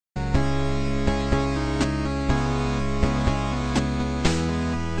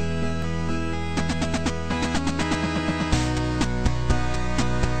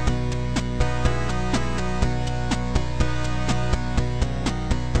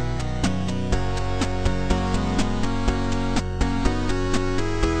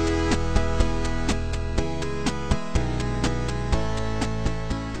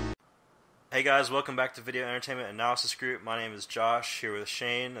Hey guys, welcome back to Video Entertainment Analysis Group. My name is Josh, here with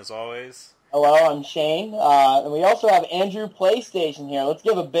Shane, as always. Hello, I'm Shane. And we also have Andrew PlayStation here. Let's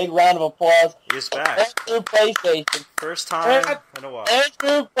give a big round of applause. He's back. Andrew PlayStation. First time in a while.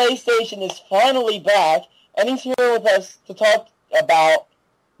 Andrew PlayStation is finally back, and he's here with us to talk about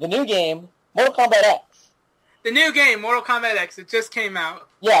the new game, Mortal Kombat X. The new game, Mortal Kombat X, it just came out.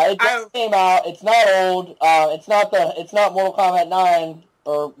 Yeah, it just came out. It's not old. It's not Mortal Kombat 9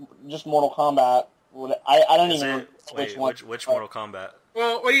 or just Mortal Kombat. I don't even know which one. Which Mortal Kombat?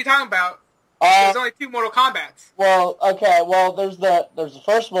 Well, what are you talking about? There's only two Mortal Kombats. Well, okay. Well, there's the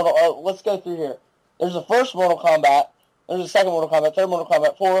first Mortal. Oh, let's go through here. There's the first Mortal Kombat. There's the second Mortal Kombat. Third Mortal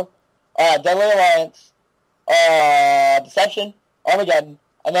Kombat 4. Deadly Alliance. Deception. Armageddon.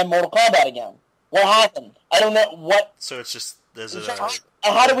 And then Mortal Kombat again. What happened? I don't know what. So it's just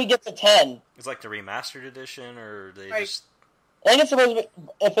how did we get to 10? It's like the remastered edition, or they just. I think it's supposed to be,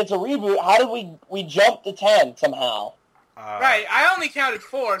 if it's a reboot, how did we jump to 10 somehow? Right, I only counted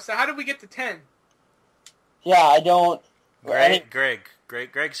 4, so how did we get to 10? Yeah, I don't...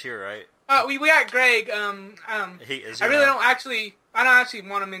 Greg's here, right? We got Greg, He is. I don't actually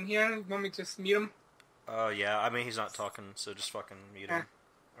want him in here. Want me to just mute him? Yeah, I mean, he's not talking, so just fucking mute him.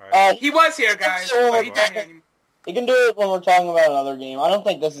 Alright. He was here, guys, but he's not here anymore. He can do it when we're talking about another game. I don't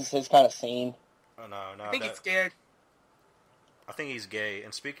think this is his kind of scene. Oh, no. I think he's scared. I think he's gay.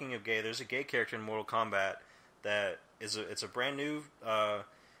 And speaking of gay, there's a gay character in Mortal Kombat that it's a brand new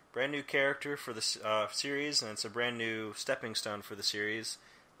character for the series, and it's a brand new stepping stone for the series.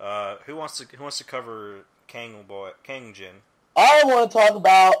 Who wants to cover Kang Jin? I want to talk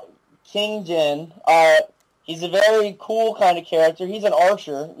about King Jin. He's a very cool kind of character. He's an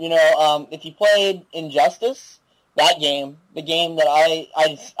archer. You know, if you played Injustice, that game, the game that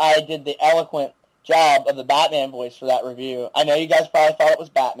I did the eloquent job of the Batman voice for that review. I know you guys probably thought it was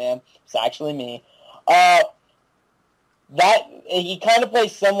Batman. It's actually me. That he kind of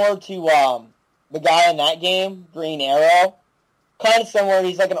plays similar to the guy in that game, Green Arrow. Kind of similar.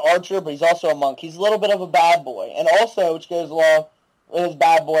 He's like an archer, but he's also a monk. He's a little bit of a bad boy, and also, which goes along with his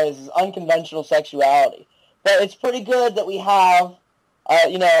bad boy, is his unconventional sexuality. But it's pretty good that we have,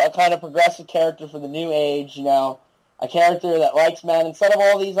 a kind of progressive character for the new age. You know, a character that likes men instead of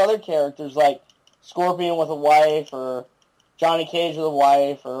all these other characters like Scorpion with a wife, or Johnny Cage with a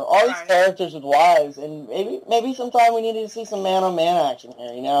wife, or all these characters with wives. And maybe sometime we need to see some man-on-man action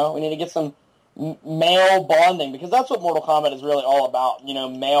here, you know? We need to get some male bonding, because that's what Mortal Kombat is really all about, you know,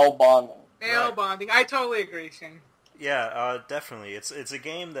 male bonding. Male bonding. I totally agree, Shane. Yeah, definitely. It's a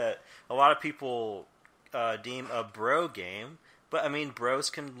game that a lot of people deem a bro game, but, I mean, bros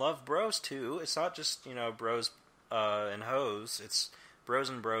can love bros, too. It's not just, bros and hoes. It's bros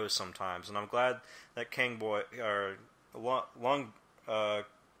and bros sometimes, and I'm glad that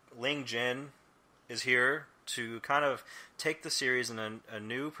Ling Jin is here to kind of take the series in a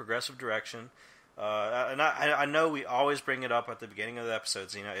new progressive direction. And I know we always bring it up at the beginning of the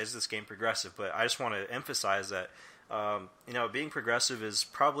episodes, is this game progressive? But I just want to emphasize that, being progressive is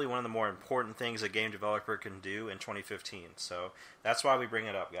probably one of the more important things a game developer can do in 2015. So that's why we bring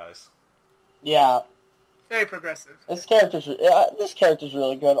it up, guys. Yeah. Very progressive. This character's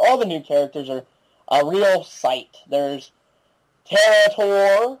really good. All the new characters are a real sight. There's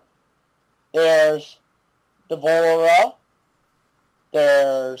Territor, there's Devora,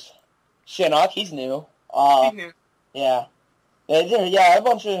 there's Shinnok. He's new. He's new. Yeah, a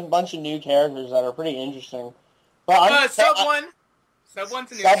bunch of new characters that are pretty interesting. But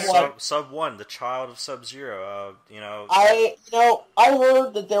Sub-1's a new character. Sub-1, the child of Sub-Zero. I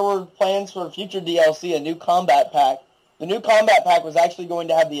heard that there were plans for a future DLC, a new combat pack. The new combat pack was actually going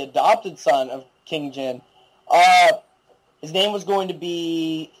to have the adopted son of King Jin. His name was going to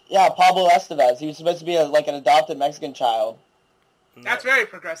be, Pablo Estevez. He was supposed to be an adopted Mexican child. That's very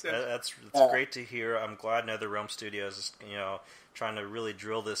progressive. That's great to hear. I'm glad NetherRealm Studios is, trying to really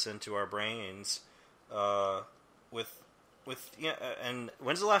drill this into our brains. And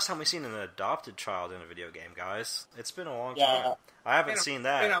when's the last time we've seen an adopted child in a video game, guys? It's been a long time. I haven't seen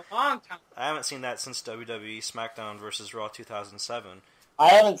that. It's been a long time. I haven't seen that since WWE SmackDown vs. Raw 2007. I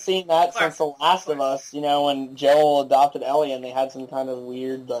haven't seen that since The Last of Us, when Joel adopted Ellie and they had some kind of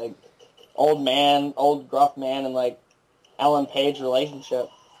weird, old gruff man and, Ellen Page relationship.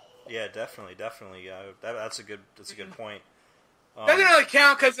 Yeah, definitely. That's a good point. Doesn't really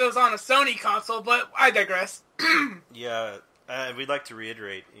count because it was on a Sony console, but I digress. Yeah, we'd like to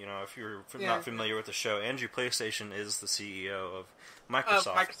reiterate, if you're not familiar with the show, Andrew PlayStation is the CEO of Microsoft.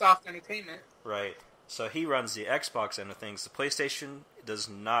 Of Microsoft Entertainment. Right. So he runs the Xbox end of things. The PlayStation does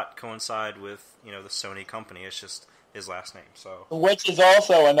not coincide with, the Sony company. It's just his last name. So, which is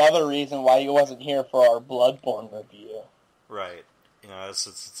also another reason why he wasn't here for our Bloodborne review. Right.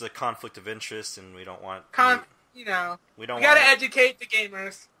 It's a conflict of interest, and we don't want we don't. We want gotta educate the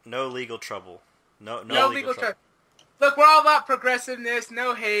gamers. No legal trouble. No legal trouble. Look, we're all about progressiveness,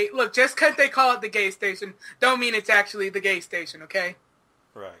 no hate. Look, just because they call it the gay station, don't mean it's actually the gay station, okay?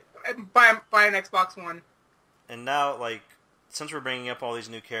 Right. Buy an Xbox One. And now, since we're bringing up all these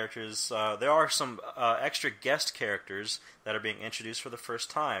new characters, there are some extra guest characters that are being introduced for the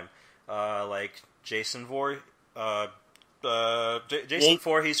first time. Like Jason Voorhees. Jason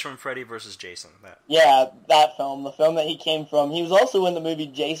Voorhees from Freddy vs. Jason. That film, the film that he came from. He was also in the movie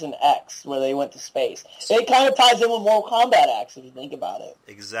Jason X, where they went to space. It kind of ties in with Mortal Kombat X, if you think about it.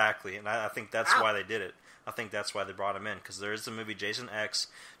 Exactly, and I think that's why they did it. I think that's why they brought him in, because there is the movie Jason X,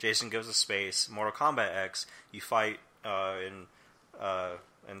 Jason Goes to Space, Mortal Kombat X, you fight in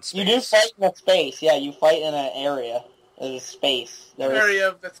space. You do fight in a space, yeah, you fight in an area. There's space. Area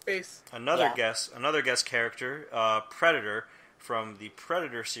of the space. Another guest character, Predator from the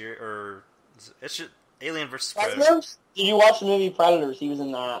Predator series, or it's just Alien vs. Predator. Did you watch the movie Predators? He was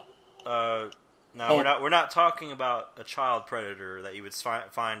in that. No, we're not talking about a child predator that you would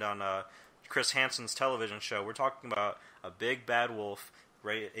find on Chris Hansen's television show. We're talking about a big bad wolf.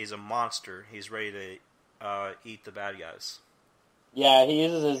 He's a monster. He's ready to eat the bad guys. Yeah, he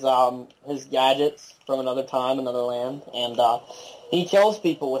uses his gadgets from another time, another land, and he kills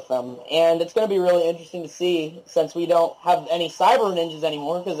people with them. And it's going to be really interesting to see, since we don't have any cyber ninjas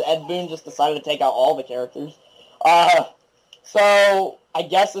anymore, because Ed Boon just decided to take out all the characters. So I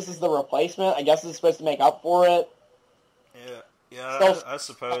guess this is the replacement. I guess it's supposed to make up for it. Yeah. I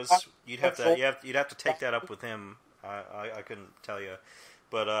suppose you'd have to take that up with him. I couldn't tell you,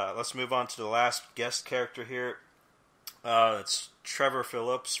 but let's move on to the last guest character here. It's Trevor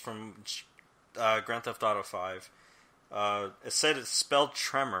Phillips from Grand Theft Auto 5. It said it's spelled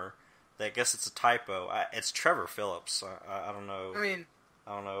Tremor. I guess it's a typo. It's Trevor Phillips. I don't know.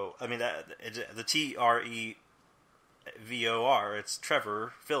 I don't know. The TREVOR. It's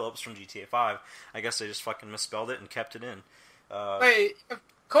Trevor Phillips from GTA 5. I guess they just fucking misspelled it and kept it in. Wait, of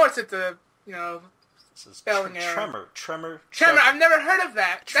course it's a spelling error. Tremor. I've never heard of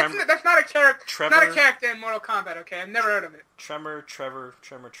that. That's not a character. Trevor, not a character in Mortal Kombat. Okay, I've never heard of it. Trevor.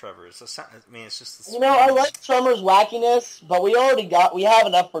 It's just. I like Tremor's wackiness, but we have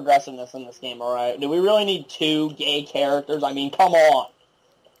enough progressiveness in this game. All right, do we really need two gay characters? I mean, come on.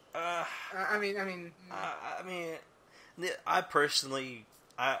 I personally,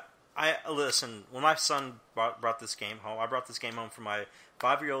 I listen. When my son brought this game home, I brought this game home for my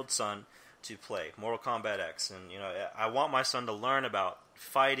 5-year-old son to play Mortal Kombat X, and I want my son to learn about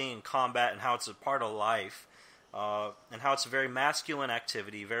fighting and combat and how it's a part of life, and how it's a very masculine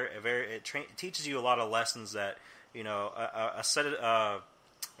activity. It teaches you a lot of lessons that a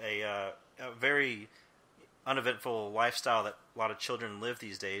very uneventful lifestyle that a lot of children live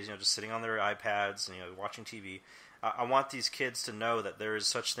these days. Just sitting on their iPads and watching TV. I want these kids to know that there is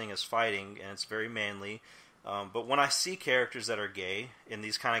such thing as fighting, and it's very manly. But when I see characters that are gay in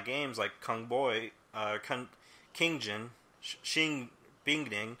these kind of games, like Kung Boy, King Jin, Xing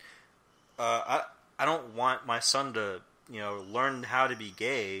Bingding, I don't want my son to learn how to be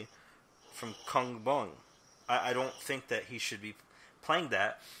gay from Kung Bung. I don't think that he should be playing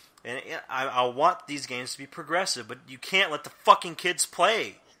that. And I want these games to be progressive, but you can't let the fucking kids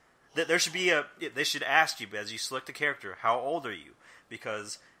play. There should be they should ask you as you select a character, how old are you?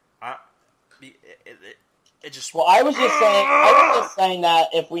 Because it just. Well, I was just saying that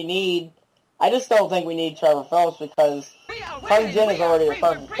I just don't think we need Trevor Phillips, because Kung Jin is already a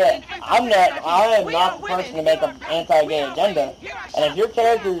perfect fit. I am not the person to make an anti-gay agenda. And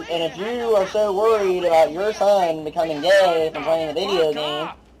if you are so worried about your son becoming gay from playing a video game,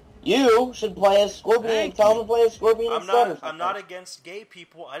 you should play as Scorpion. Tell him to play as Scorpion instead. I'm not against gay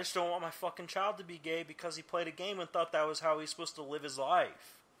people. I just don't want my fucking child to be gay because he played a game and thought that was how he's supposed to live his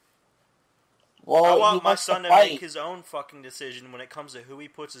life. Well, I want my son to make his own fucking decision when it comes to who he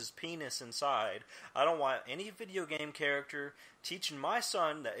puts his penis inside. I don't want any video game character teaching my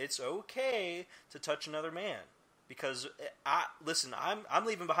son that it's okay to touch another man. Because, I'm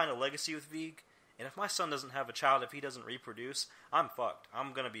leaving behind a legacy with VEAG. And if my son doesn't have a child, if he doesn't reproduce, I'm fucked.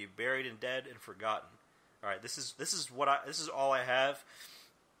 I'm gonna be buried and dead and forgotten. All right, this is all I have.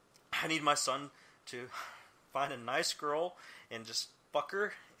 I need my son to find a nice girl and just fuck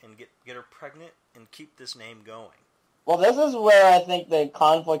her and get her pregnant and keep this name going. Well, this is where I think the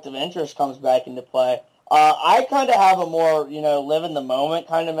conflict of interest comes back into play. I kind of have a more live in the moment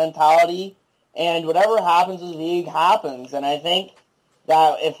kind of mentality, and whatever happens with VEAG happens, and I think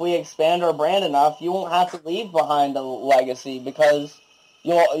that if we expand our brand enough, you won't have to leave behind a legacy because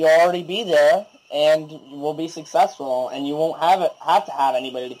you'll already be there and will be successful, and you won't have to have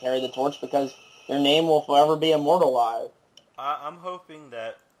anybody to carry the torch because your name will forever be immortalized. I'm hoping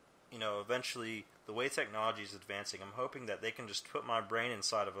that, eventually, the way technology is advancing, I'm hoping that they can just put my brain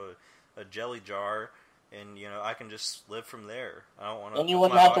inside of a jelly jar, and, I can just live from there. I don't want to... And you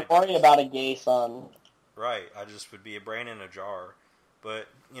wouldn't have to worry about a gay son. Right. I just would be a brain in a jar. But,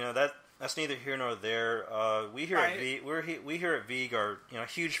 that's neither here nor there. We here at VEAG are,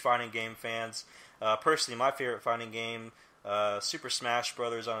 huge fighting game fans. Personally, my favorite fighting game, Super Smash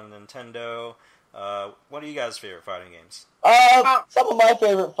Brothers on Nintendo. What are you guys' favorite fighting games? Some of my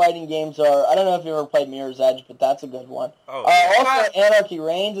favorite fighting games are, I don't know if you ever played Mirror's Edge, but that's a good one. Oh, yeah. Also, Anarchy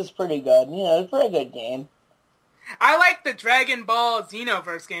Reigns is pretty good. It's a pretty good game. I like the Dragon Ball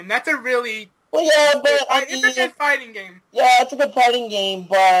Xenoverse game. That's a really... Well, yeah, but it's a good fighting game. Yeah, it's a good fighting game,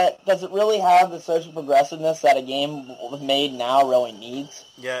 but does it really have the social progressiveness that a game made now really needs?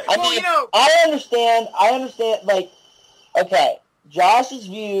 Yeah. I understand, okay, Josh's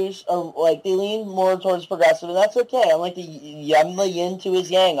views are, they lean more towards progressive, and that's okay. I'm the yin to his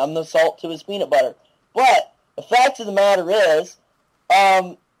yang. I'm the salt to his peanut butter. But the fact of the matter is,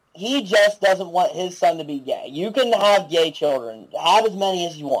 he just doesn't want his son to be gay. You can have gay children. Have as many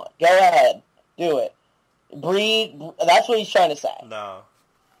as you want. Go ahead. Do it. Breed. That's what he's trying to say. No.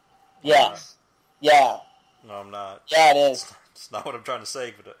 Yes. Yeah. No, I'm not. Yeah, it is. It's not what I'm trying to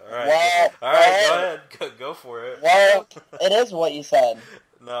say, but all right. Go ahead. Go for it. Well, it is what you said.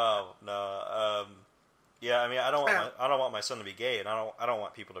 No. Yeah, I don't want my son to be gay, and I don't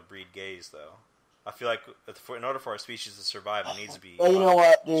want people to breed gays, though. I feel like in order for our species to survive, it needs to be well, you know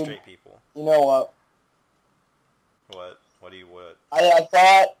what, dude? Straight people. You know what? What? What?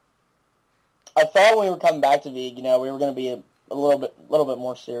 I thought when we were coming back to VEAG, we were going to be a little bit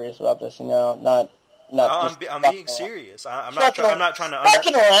more serious about this. Not. I'm being serious. I'm not trying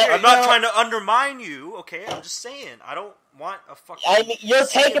to undermine you. Okay, I'm just saying I don't want a fucking. You're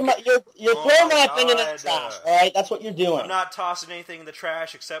throwing my opinion in the trash. All right, that's what you're doing. I'm not tossing anything in the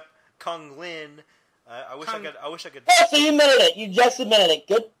trash except Kung Lin. I wish I could. Oh, so you admitted it. You just admitted it.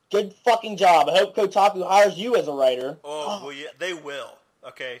 Good fucking job. I hope Kotaku hires you as a writer. Oh, well, yeah, they will.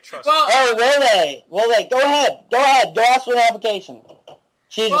 Okay, trust me. Oh, will they? Will they? Go ahead. Go ask for an application.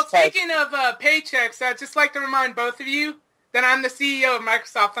 Jesus Christ. Speaking of paychecks, I'd just like to remind both of you that I'm the CEO of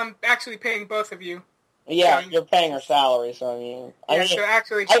Microsoft. I'm actually paying both of you. Yeah, you're paying her salary, so I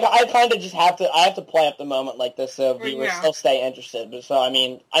kind of just have to play up the moment like this so viewers still stay interested. But so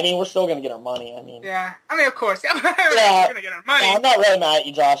we're still gonna get our money. Yeah, of course, we're gonna get our money. Yeah, I'm not really mad at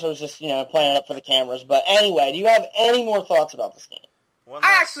you, Josh. I was just playing it up for the cameras. But anyway, do you have any more thoughts about this game?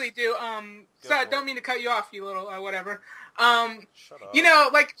 I actually do. I don't mean to cut you off, you little whatever. Shut up.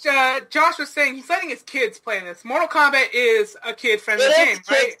 Josh was saying, he's letting his kids play this. Mortal Kombat is a kid-friendly game, right? It's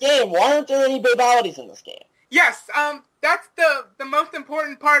a kid's game. Why aren't there any babalities in this game? Yes, that's the most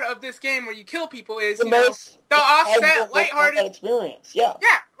important part of this game where you kill people is, the offset, lighthearted experience. Yeah.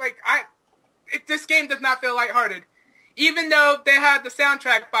 Yeah, this game does not feel lighthearted. Even though they had the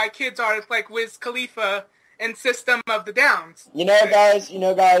soundtrack by kids artists like Wiz Khalifa and System of the Downs. Guys,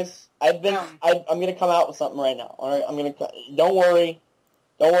 I'm gonna come out with something right now. All right, don't worry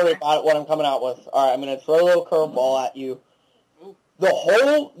about what I'm coming out with. All right, I'm gonna throw a little curveball at you.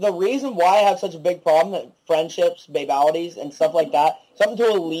 The reason why I have such a big problem that friendships, babalities, and stuff like that, something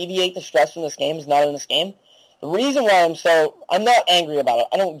to alleviate the stress from this game is not in this game. The reason why I'm not angry about it.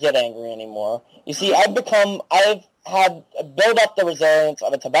 I don't get angry anymore. You see, I've had built up the resilience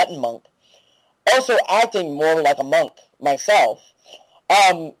of a Tibetan monk. Also acting more like a monk myself.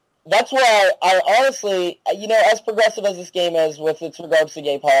 That's why I honestly, as progressive as this game is with its regards to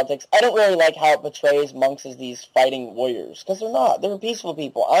gay politics, I don't really like how it portrays monks as these fighting warriors, because they're not. They're peaceful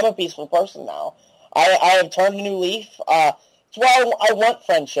people. I'm a peaceful person now. I have turned a new leaf. That's why I want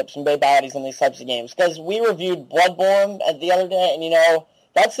friendships and babalities in these types of games, because we reviewed Bloodborne the other day, and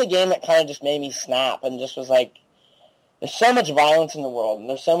that's the game that kind of just made me snap and just was like, there's so much violence in the world, and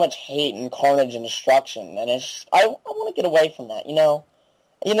there's so much hate and carnage and destruction, and I want to get away from that,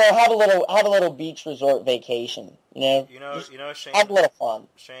 have a little beach resort vacation, Shane, have a little fun.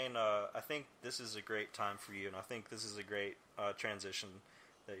 Shane, I think this is a great time for you, and I think this is a great transition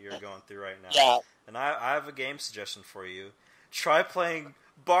that you're going through right now. Yeah. And I have a game suggestion for you. Try playing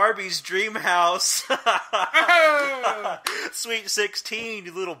Barbie's Dream House. Sweet 16,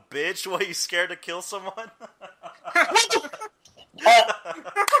 you little bitch. What, you scared to kill someone? You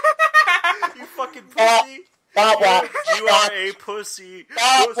fucking pussy. You are a pussy.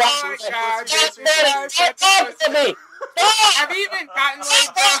 Oh my God. Stop me. Have you even gotten laid,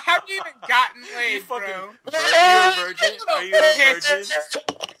 bro? Have you even gotten laid, bro? Are you a virgin? Are you a virgin?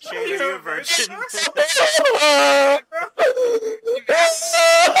 Shane, are you a virgin? Oh my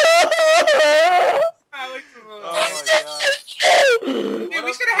God. Dude,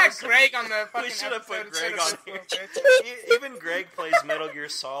 we should have had Greg on the fucking We should have put episode Greg on instead of here. this little Even Greg plays Metal Gear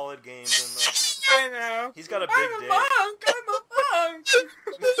Solid games, and bitch. I know. he's got a big I'm a dick. monk. I'm a monk.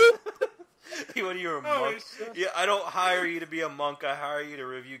 What are you, a Holy monk? shit. Yeah, I don't hire you to be a monk. I hire you to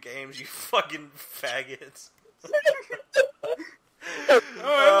review games. You fucking faggots.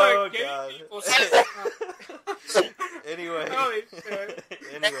 Oh, like God. people. Anyway. Holy shit.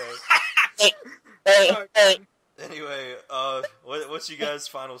 Anyway, what's you guys'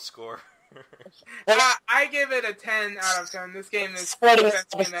 final score? I give it a 10 out of 10. This game is the best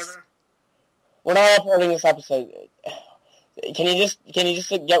game ever. We're not uploading this episode. Can you just get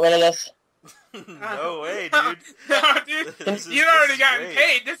rid of this? No way, dude. No, dude. You've already gotten great.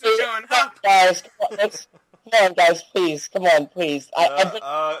 paid. This is going up. Guys, come on, guys, please. Come on, please.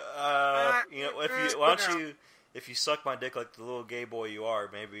 You know, if you suck my dick like the little gay boy you are,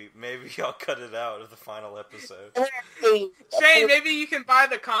 maybe I'll cut it out of the final episode. Shane, maybe you can buy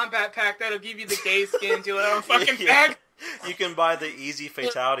the combat pack that'll give you the gay skins, you little fucking bag. You can buy the easy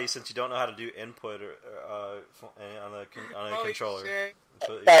fatality since you don't know how to do input on a Holy controller. shit.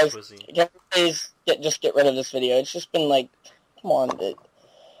 Guys, Pussy. can we please just get rid of this video? It's just been like, come on, dude.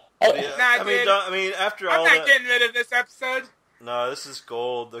 Yeah, Nah, dude. After I'm all not that, getting rid of this episode. no, this is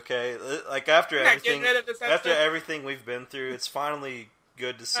gold. Okay, like after I'm not everything, getting rid of this episode. after everything we've been through, it's finally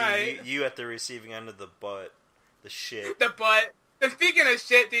good to see Right. you at the receiving end of the shit, The butt. And speaking of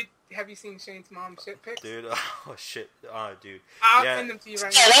shit, dude, have you seen Shane's mom shit pics? dude. Oh shit, dude. I'll Yeah. send them to you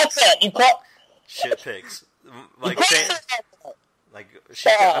right Yeah, now. that's it. You caught. Shit pics. Like,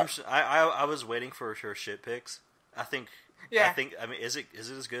 I was waiting for her shit pics. I Yeah. mean, is it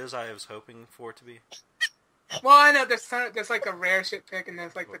as good as I was hoping for it to be? Well, I know there's like a rare shit pic and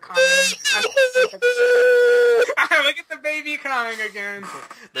there's like the common. Look at the baby crying again.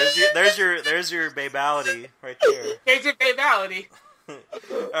 There's your babality right there. There's your babality.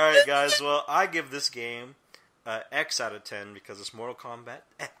 Alright guys, well I give this game X out of 10 because it's Mortal Kombat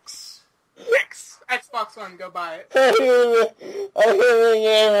X. Xbox One, go buy it.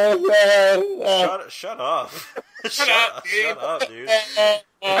 Shut up. Shut up, dude. Shut up, dude.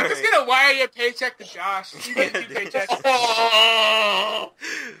 I'm just gonna wire your paycheck to Josh. You get 2 paychecks.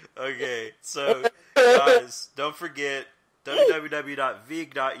 Okay, so guys, don't forget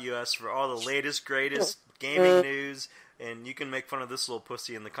www.veag.us for all the latest, greatest gaming news, and you can make fun of this little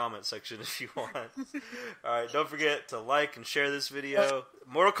pussy in the comment section if you want. Alright, don't forget to like and share this video.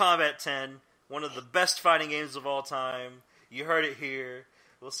 Mortal Kombat 10, one of the best fighting games of all time. You heard it here.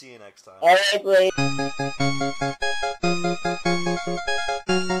 We'll see you next time. All right, great.